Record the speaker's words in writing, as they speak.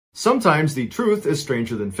Sometimes the truth is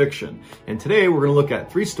stranger than fiction, and today we're going to look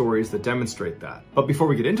at 3 stories that demonstrate that. But before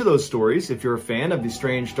we get into those stories, if you're a fan of the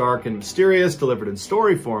strange, dark, and mysterious delivered in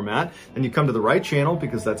story format, then you come to the right channel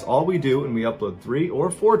because that's all we do, and we upload 3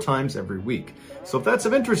 or 4 times every week. So if that's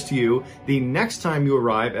of interest to you, the next time you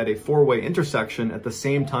arrive at a 4-way intersection at the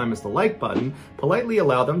same time as the like button, politely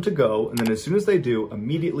allow them to go, and then as soon as they do,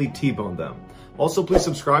 immediately T-bone them. Also, please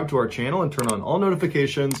subscribe to our channel and turn on all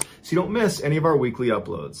notifications so you don't miss any of our weekly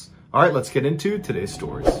uploads. All right, let's get into today's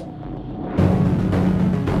stories.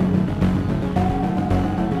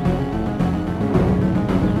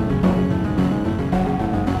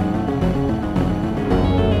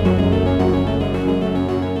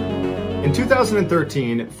 In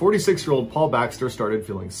 2013, 46-year-old Paul Baxter started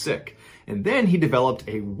feeling sick. And then he developed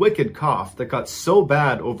a wicked cough that got so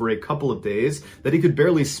bad over a couple of days that he could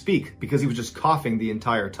barely speak because he was just coughing the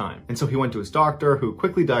entire time. And so he went to his doctor, who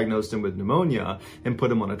quickly diagnosed him with pneumonia and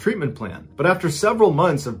put him on a treatment plan. But after several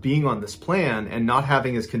months of being on this plan and not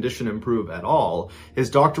having his condition improve at all, his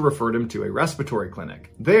doctor referred him to a respiratory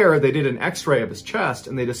clinic. There, they did an x-ray of his chest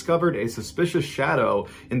and they discovered a suspicious shadow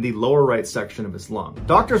in the lower right section of his lung.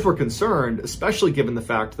 Doctors were concerned, especially given the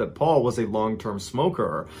fact that Paul was a long-term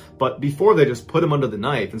smoker, but before they just put him under the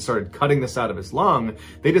knife and started cutting this out of his lung,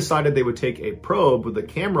 they decided they would take a probe with a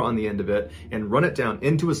camera on the end of it and run it down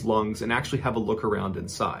into his lungs and actually have a look around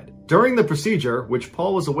inside. During the procedure, which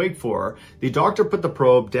Paul was awake for, the doctor put the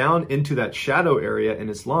probe down into that shadow area in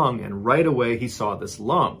his lung, and right away he saw this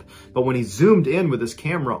lump. But when he zoomed in with his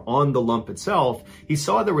camera on the lump itself, he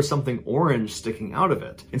saw there was something orange sticking out of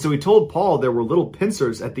it. And so he told Paul there were little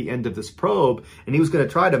pincers at the end of this probe, and he was going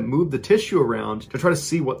to try to move the tissue around to try to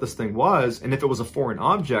see what this thing was, and if it was a foreign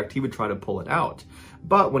object, he would try to pull it out.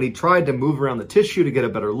 But when he tried to move around the tissue to get a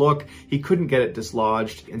better look, he couldn't get it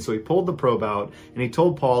dislodged, and so he pulled the probe out, and he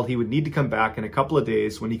told Paul he would need to come back in a couple of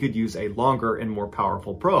days when he could use a longer and more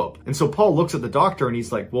powerful probe. And so Paul looks at the doctor and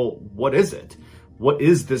he's like, well, what is it? What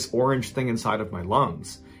is this orange thing inside of my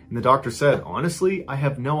lungs? And the doctor said, honestly, I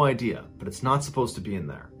have no idea, but it's not supposed to be in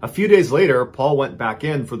there. A few days later, Paul went back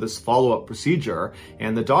in for this follow-up procedure,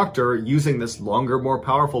 and the doctor, using this longer, more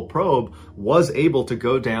powerful probe, was able to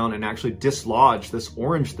go down and actually dislodge this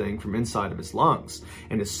orange thing from inside of his lungs.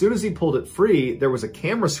 And as soon as he pulled it free, there was a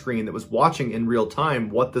camera screen that was watching in real time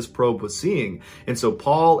what this probe was seeing. And so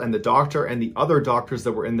Paul and the doctor and the other doctors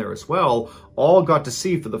that were in there as well all got to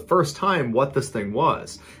see for the first time what this thing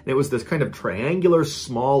was. And it was this kind of triangular,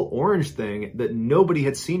 small orange thing that nobody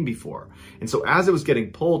had seen before. And so as it was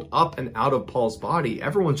getting pulled up and out of Paul's body,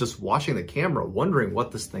 everyone's just watching the camera wondering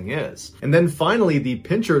what this thing is. And then finally the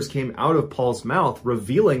pinchers came out of Paul's mouth,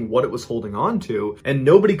 revealing what it was holding on to, and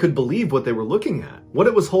nobody could believe what they were looking at. What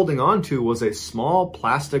it was holding on to was a small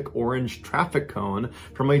plastic orange traffic cone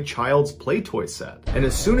from a child's play toy set. And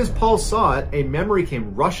as soon as Paul saw it, a memory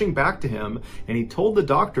came rushing back to him, and he told the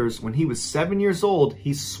doctors when he was 7 years old,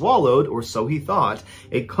 he swallowed, or so he thought,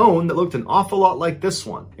 a cone that looked an awful lot like this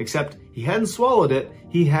one, except he hadn't swallowed it,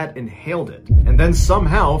 he had inhaled it. And then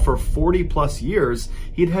somehow, for 40 plus years,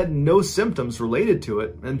 he'd had no symptoms related to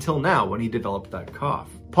it until now when he developed that cough.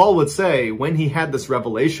 Paul would say when he had this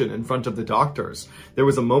revelation in front of the doctors, there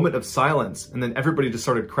was a moment of silence, and then everybody just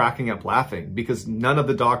started cracking up laughing because none of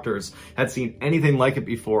the doctors had seen anything like it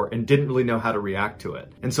before and didn't really know how to react to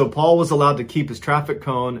it. And so Paul was allowed to keep his traffic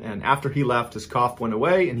cone, and after he left, his cough went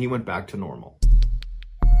away and he went back to normal.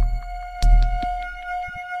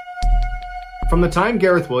 From the time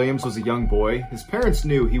Gareth Williams was a young boy, his parents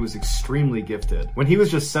knew he was extremely gifted. When he was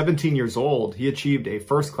just 17 years old, he achieved a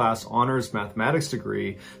first-class honors mathematics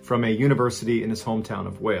degree from a university in his hometown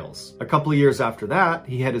of Wales. A couple of years after that,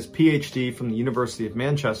 he had his PhD from the University of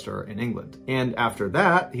Manchester in England. And after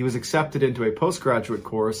that, he was accepted into a postgraduate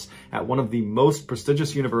course at one of the most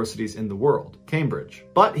prestigious universities in the world, Cambridge.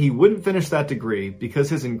 But he wouldn't finish that degree because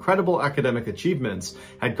his incredible academic achievements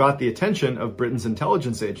had got the attention of Britain's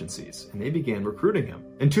intelligence agencies, and they began recruiting him.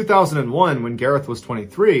 In 2001, when Gareth was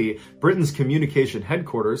 23, Britain's communication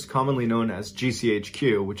headquarters, commonly known as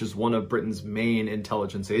GCHQ, which is one of Britain's main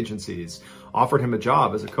intelligence agencies, offered him a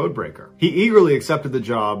job as a codebreaker. He eagerly accepted the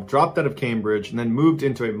job, dropped out of Cambridge, and then moved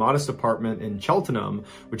into a modest apartment in Cheltenham,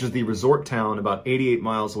 which is the resort town about 88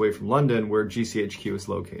 miles away from London where GCHQ is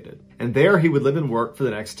located. And there he would live and work for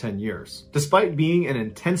the next 10 years. Despite being an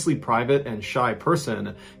intensely private and shy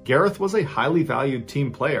person, Gareth was a highly valued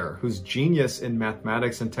team player whose genius in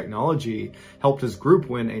mathematics and technology helped his group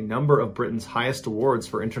win a number of Britain's highest awards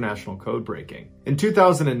for international code breaking. In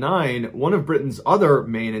 2009, one of Britain's other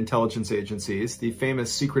main intelligence agencies, agencies, the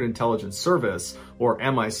famous Secret Intelligence Service, or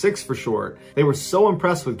MI6 for short, they were so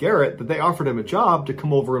impressed with Gareth that they offered him a job to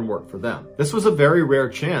come over and work for them. This was a very rare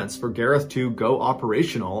chance for Gareth to go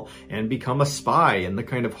operational and become a spy in the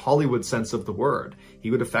kind of Hollywood sense of the word.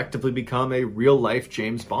 He would effectively become a real-life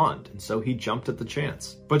James Bond, and so he jumped at the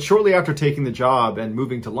chance. But shortly after taking the job and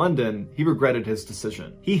moving to London, he regretted his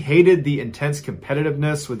decision. He hated the intense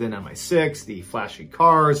competitiveness within MI6, the flashy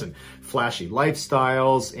cars and flashy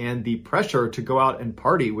lifestyles, and the pressure to go out and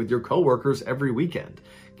party with your coworkers every weekend.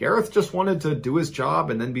 Gareth just wanted to do his job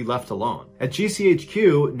and then be left alone. At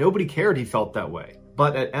GCHQ, nobody cared he felt that way.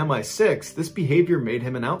 But at MI6, this behavior made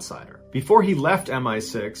him an outsider. Before he left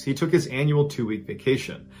MI6, he took his annual 2-week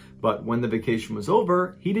vacation. But when the vacation was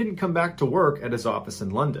over, he didn't come back to work at his office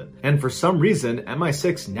in London. And for some reason,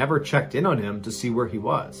 MI6 never checked in on him to see where he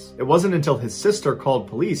was. It wasn't until his sister called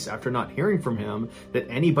police after not hearing from him that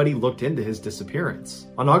anybody looked into his disappearance.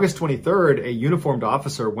 On August 23rd, a uniformed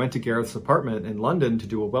officer went to Gareth's apartment in London to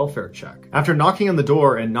do a welfare check. After knocking on the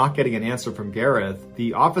door and not getting an answer from Gareth,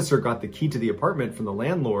 the officer got the key to the apartment from the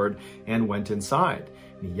landlord and went inside.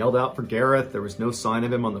 He yelled out for Gareth. There was no sign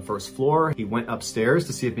of him on the first floor. He went upstairs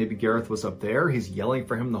to see if maybe Gareth was up there. He's yelling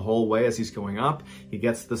for him the whole way as he's going up. He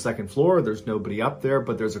gets to the second floor. There's nobody up there,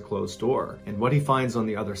 but there's a closed door. And what he finds on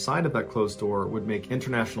the other side of that closed door would make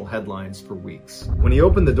international headlines for weeks. When he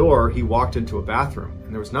opened the door, he walked into a bathroom,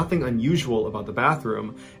 and there was nothing unusual about the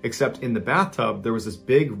bathroom, except in the bathtub, there was this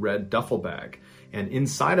big red duffel bag. And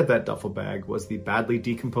inside of that duffel bag was the badly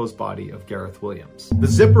decomposed body of Gareth Williams. The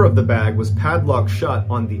zipper of the bag was padlocked shut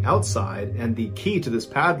on the outside, and the key to this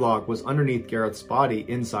padlock was underneath Gareth's body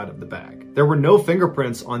inside of the bag. There were no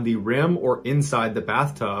fingerprints on the rim or inside the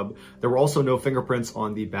bathtub. There were also no fingerprints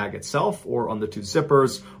on the bag itself, or on the 2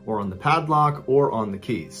 zippers, or on the padlock, or on the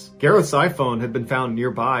keys. Gareth's iPhone had been found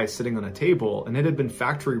nearby sitting on a table, and it had been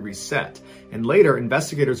factory reset. And later,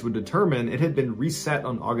 investigators would determine it had been reset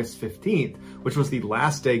on August 15th, which was the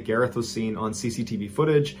last day Gareth was seen on CCTV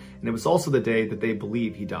footage, and it was also the day that they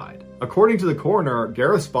believe he died. According to the coroner,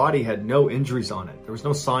 Gareth's body had no injuries on it. There was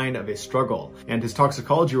no sign of a struggle, and his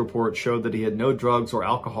toxicology report showed that he had no drugs or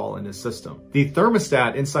alcohol in his system. The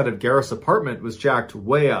thermostat inside of Gareth's apartment was jacked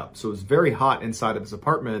way up, so it was very hot inside of his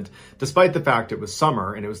apartment, despite the fact it was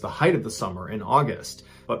summer, and it was the height of the summer in August.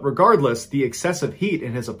 But regardless, the excessive heat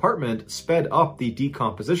in his apartment sped up the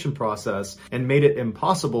decomposition process and made it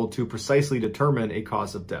impossible to precisely determine a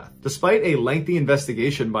cause of death. Despite a lengthy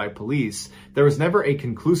investigation by police, there was never a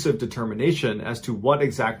conclusive determination as to what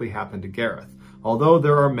exactly happened to Gareth, although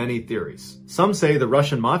there are many theories. Some say the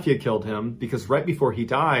Russian mafia killed him because right before he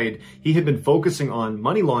died, he had been focusing on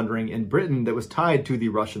money laundering in Britain that was tied to the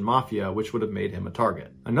Russian mafia, which would have made him a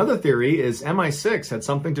target. Another theory is MI6 had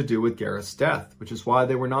something to do with Gareth's death, which is why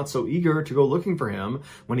they were not so eager to go looking for him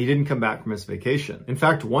when he didn't come back from his vacation. In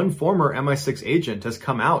fact, one former MI6 agent has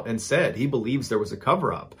come out and said he believes there was a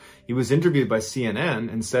cover-up. He was interviewed by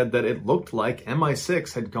CNN and said that it looked like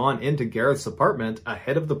MI6 had gone into Gareth's apartment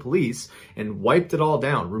ahead of the police and wiped it all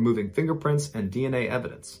down, removing fingerprints and DNA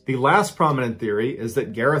evidence. The last prominent theory is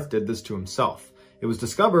that Gareth did this to himself. It was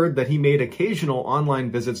discovered that he made occasional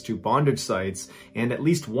online visits to bondage sites, and at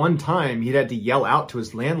least one time he'd had to yell out to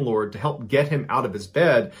his landlord to help get him out of his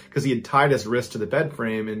bed because he had tied his wrist to the bed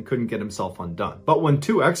frame and couldn't get himself undone. But when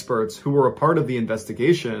 2 experts who were a part of the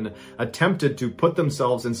investigation attempted to put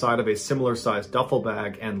themselves inside of a similar sized duffel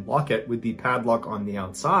bag and lock it with the padlock on the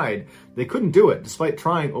outside, they couldn't do it despite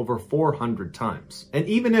trying over 400 times. And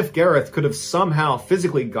even if Gareth could have somehow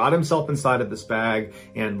physically got himself inside of this bag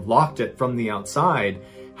and locked it from the outside,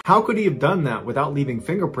 how could he have done that without leaving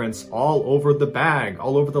fingerprints all over the bag,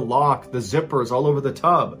 all over the lock, the zippers, all over the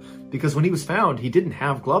tub? Because when he was found, he didn't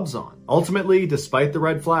have gloves on. Ultimately, despite the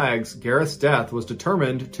red flags, Gareth's death was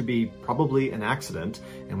determined to be probably an accident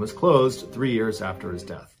and was closed 3 years after his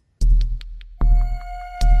death.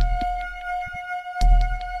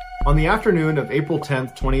 On the afternoon of April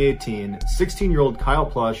 10th, 2018, 16-year-old Kyle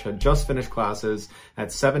Plush had just finished classes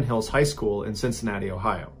at Seven Hills High School in Cincinnati,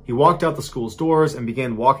 Ohio. He walked out the school's doors and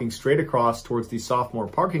began walking straight across towards the sophomore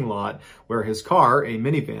parking lot where his car, a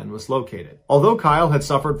minivan, was located. Although Kyle had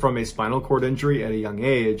suffered from a spinal cord injury at a young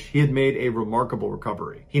age, he had made a remarkable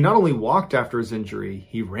recovery. He not only walked after his injury,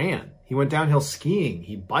 he ran. He went downhill skiing,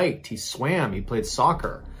 he biked, he swam, he played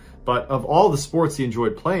soccer. But of all the sports he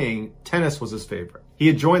enjoyed playing, tennis was his favorite. He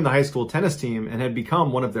had joined the high school tennis team and had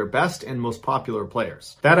become one of their best and most popular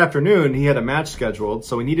players. That afternoon, he had a match scheduled,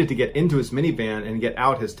 so he needed to get into his minivan and get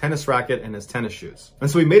out his tennis racket and his tennis shoes. And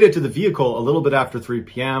so he made it to the vehicle a little bit after 3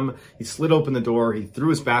 p.m. He slid open the door, he threw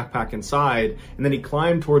his backpack inside, and then he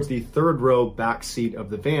climbed towards the third row back seat of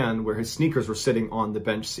the van where his sneakers were sitting on the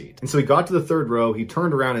bench seat. And so he got to the third row, he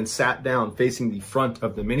turned around and sat down facing the front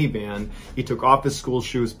of the minivan. He took off his school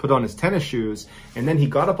shoes, put on his tennis shoes, and then he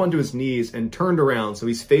got up onto his knees and turned around. So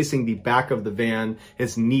he's facing the back of the van,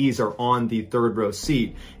 his knees are on the third row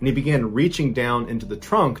seat, and he began reaching down into the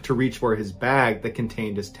trunk to reach for his bag that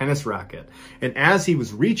contained his tennis racket. And as he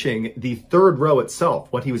was reaching, the third row itself,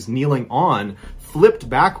 what he was kneeling on, flipped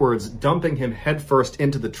backwards, dumping him headfirst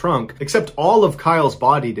into the trunk, except all of Kyle's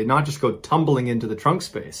body did not just go tumbling into the trunk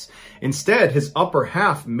space. Instead, his upper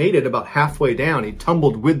half made it about halfway down. He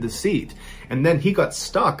tumbled with the seat, and then he got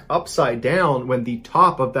stuck upside down when the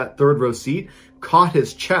top of that third row seat caught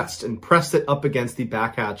his chest and pressed it up against the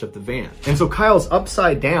back hatch of the van. And so Kyle's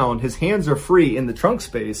upside down, his hands are free in the trunk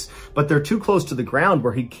space, but they're too close to the ground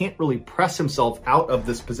where he can't really press himself out of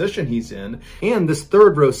this position he's in. And this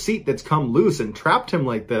third row seat that's come loose and trapped him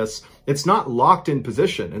like this, it's not locked in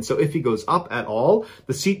position. And so if he goes up at all,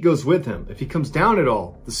 the seat goes with him. If he comes down at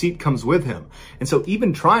all, the seat comes with him. And so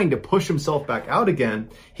even trying to push himself back out again,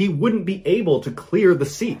 he wouldn't be able to clear the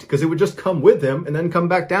seat because it would just come with him and then come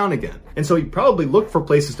back down again. And so he probably looked for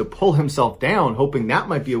places to pull himself down, hoping that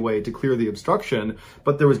might be a way to clear the obstruction,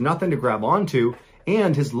 but there was nothing to grab onto,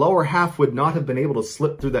 and his lower half would not have been able to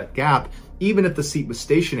slip through that gap even if the seat was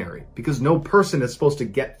stationary, because no person is supposed to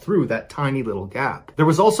get through that tiny little gap. There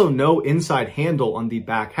was also no inside handle on the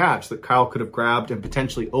back hatch that Kyle could have grabbed and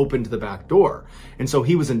potentially opened the back door. And so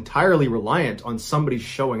he was entirely reliant on somebody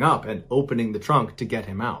showing up and opening the trunk to get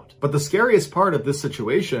him out. But the scariest part of this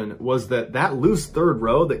situation was that that loose third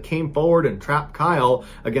row that came forward and trapped Kyle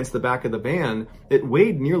against the back of the van, it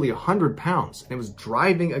weighed nearly 100 pounds and it was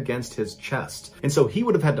driving against his chest. And so he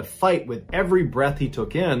would have had to fight with every breath he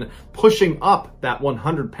took in, pushing up that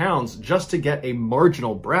 100 pounds just to get a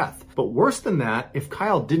marginal breath. But worse than that, if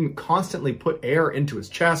Kyle didn't constantly put air into his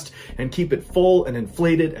chest and keep it full and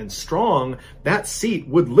inflated and strong, that seat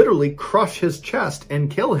would literally crush his chest and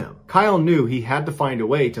kill him. Kyle knew he had to find a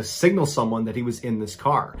way to signal someone that he was in this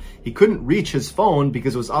car. He couldn't reach his phone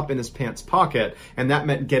because it was up in his pants pocket, and that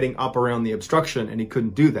meant getting up around the obstruction, and he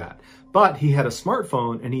couldn't do that. But he had a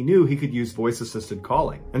smartphone and he knew he could use voice-assisted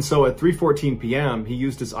calling. And so at 3:14 p.m., he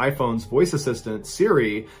used his iPhone's voice assistant,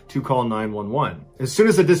 Siri, to call 911. As soon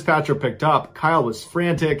as the dispatcher picked up, Kyle was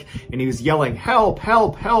frantic and he was yelling, "Help,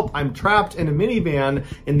 help, help, I'm trapped in a minivan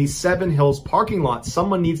in the Seven Hills parking lot.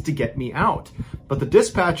 Someone needs to get me out." But the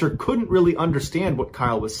dispatcher couldn't really understand what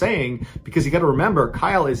Kyle was saying because you got to remember,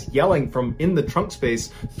 Kyle is yelling from in the trunk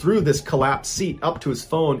space through this collapsed seat up to his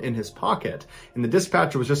phone in his pocket. And the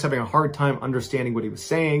dispatcher was just having a hard time understanding what he was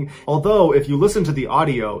saying. Although if you listen to the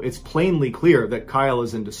audio, it's plainly clear that Kyle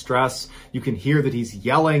is in distress. You can hear that he's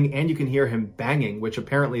yelling and you can hear him banging, which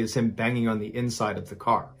apparently is him banging on the inside of the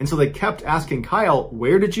car. And so they kept asking Kyle,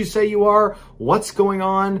 "Where did you say you are? What's going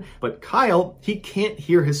on?" But Kyle, he can't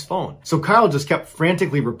hear his phone. So Kyle just kept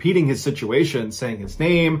frantically repeating his situation, saying his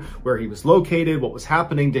name, where he was located, what was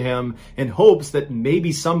happening to him, in hopes that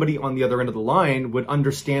maybe somebody on the other end of the line would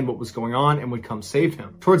understand what was going on and would come save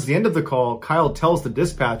him. Towards the end of the call, Kyle tells the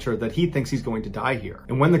dispatcher that he thinks he's going to die here.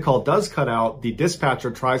 And when the call does cut out, the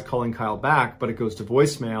dispatcher tries calling Kyle back, but it goes to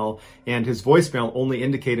voicemail, and his voicemail only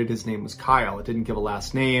indicated his name was Kyle. It didn't give a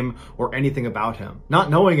last name or anything about him. Not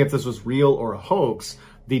knowing if this was real or a hoax,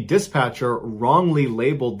 the dispatcher wrongly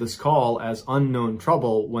labeled this call as unknown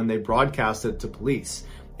trouble when they broadcast it to police.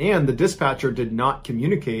 And the dispatcher did not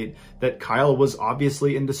communicate that Kyle was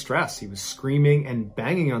obviously in distress. He was screaming and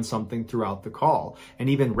banging on something throughout the call, and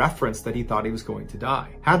even referenced that he thought he was going to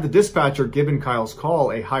die. Had the dispatcher given Kyle's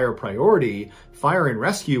call a higher priority, fire and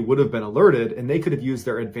rescue would have been alerted, and they could have used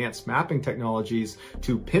their advanced mapping technologies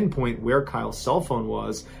to pinpoint where Kyle's cell phone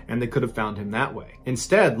was, and they could have found him that way.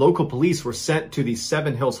 Instead, local police were sent to the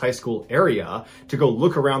Seven Hills High School area to go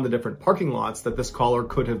look around the different parking lots that this caller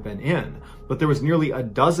could have been in. But there was nearly a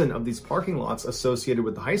dozen of these parking lots associated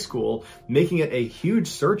with the high school, making it a huge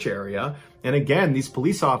search area. And again, these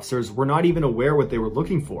police officers were not even aware what they were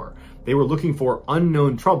looking for. They were looking for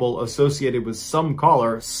unknown trouble associated with some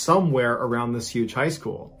caller somewhere around this huge high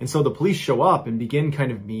school. And so the police show up and begin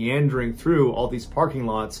kind of meandering through all these parking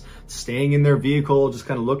lots, staying in their vehicle, just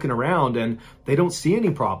kind of looking around, and they don't see any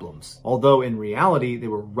problems. Although in reality, they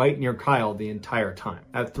were right near Kyle the entire time.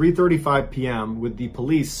 At 3:35 p.m., with the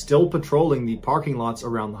police still patrolling the parking lots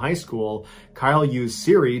around the high school, Kyle used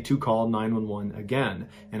Siri to call 911 again,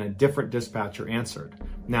 and a different dispatcher dispatcher answered.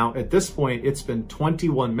 Now, at this point, it's been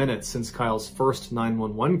 21 minutes since Kyle's first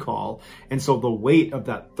 911 call, and so the weight of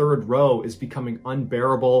that third row is becoming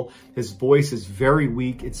unbearable. His voice is very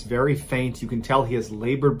weak, it's very faint. You can tell he has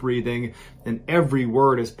labored breathing, and every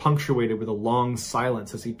word is punctuated with a long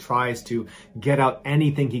silence as he tries to get out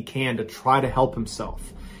anything he can to try to help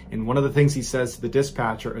himself. And one of the things he says to the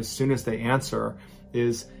dispatcher as soon as they answer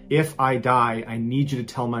is, "If I die, I need you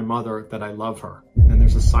to tell my mother that I love her." And then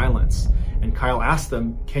there's a silence. And Kyle asks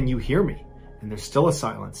them, "Can you hear me?" And there's still a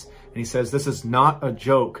silence. And he says, "This is not a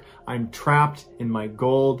joke. I'm trapped in my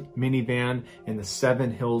gold minivan in the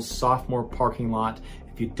Seven Hills sophomore parking lot.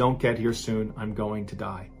 If you don't get here soon, I'm going to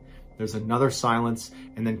die." There's another silence.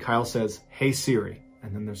 And then Kyle says, "Hey Siri."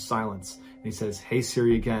 And then there's silence. And he says, "Hey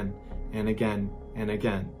Siri" again and again and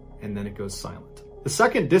again. And then it goes silent. The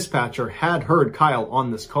second dispatcher had heard Kyle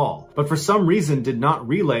on this call, but for some reason did not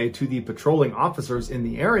relay to the patrolling officers in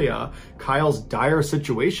the area Kyle's dire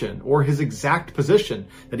situation or his exact position,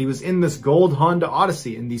 that he was in this gold Honda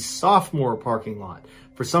Odyssey in the sophomore parking lot.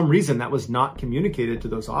 For some reason, that was not communicated to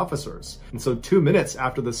those officers. And so 2 minutes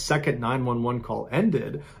after the second 911 call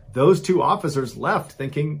ended, those two officers left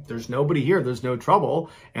thinking there's nobody here, there's no trouble,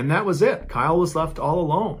 and that was it. Kyle was left all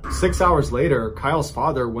alone. 6 hours later, Kyle's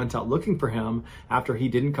father went out looking for him after he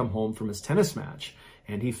didn't come home from his tennis match,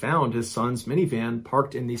 and he found his son's minivan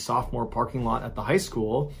parked in the sophomore parking lot at the high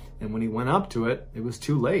school, and when he went up to it, it was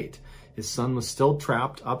too late. His son was still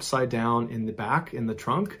trapped upside down in the back in the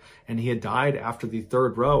trunk, and he had died after the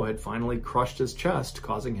third row had finally crushed his chest,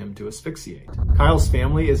 causing him to asphyxiate. Kyle's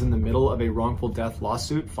family is in the middle of a wrongful death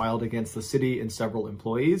lawsuit filed against the city and several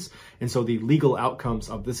employees, and so the legal outcomes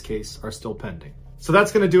of this case are still pending. So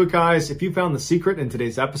that's going to do it, guys. If you found the secret in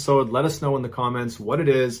today's episode, let us know in the comments what it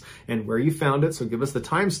is and where you found it, so give us the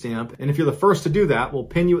timestamp, and if you're the first to do that, we'll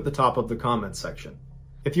pin you at the top of the comments section.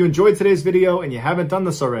 If you enjoyed today's video and you haven't done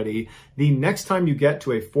this already, the next time you get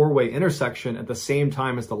to a four-way intersection at the same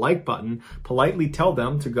time as the like button, politely tell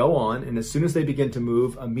them to go on, and as soon as they begin to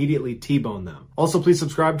move, immediately T-bone them. Also, please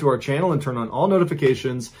subscribe to our channel and turn on all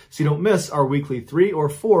notifications so you don't miss our weekly 3 or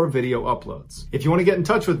 4 video uploads. If you want to get in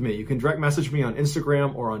touch with me, you can direct message me on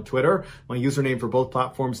Instagram or on Twitter. My username for both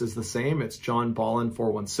platforms is the same. It's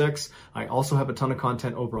JohnBallin416. I also have a ton of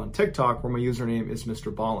content over on TikTok where my username is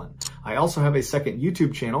Mr. Ballin. I also have a second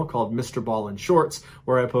YouTube channel called Mr. Ballin Shorts,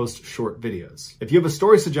 where I post short videos. If you have a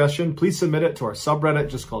story suggestion, please submit it to our subreddit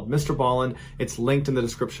just called Mr. Ballin. It's linked in the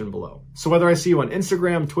description below. So whether I see you on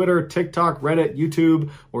Instagram, Twitter, TikTok, Reddit, YouTube,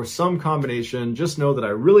 or some combination, just know that I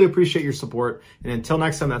really appreciate your support. And until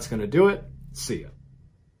next time, that's going to do it. See ya.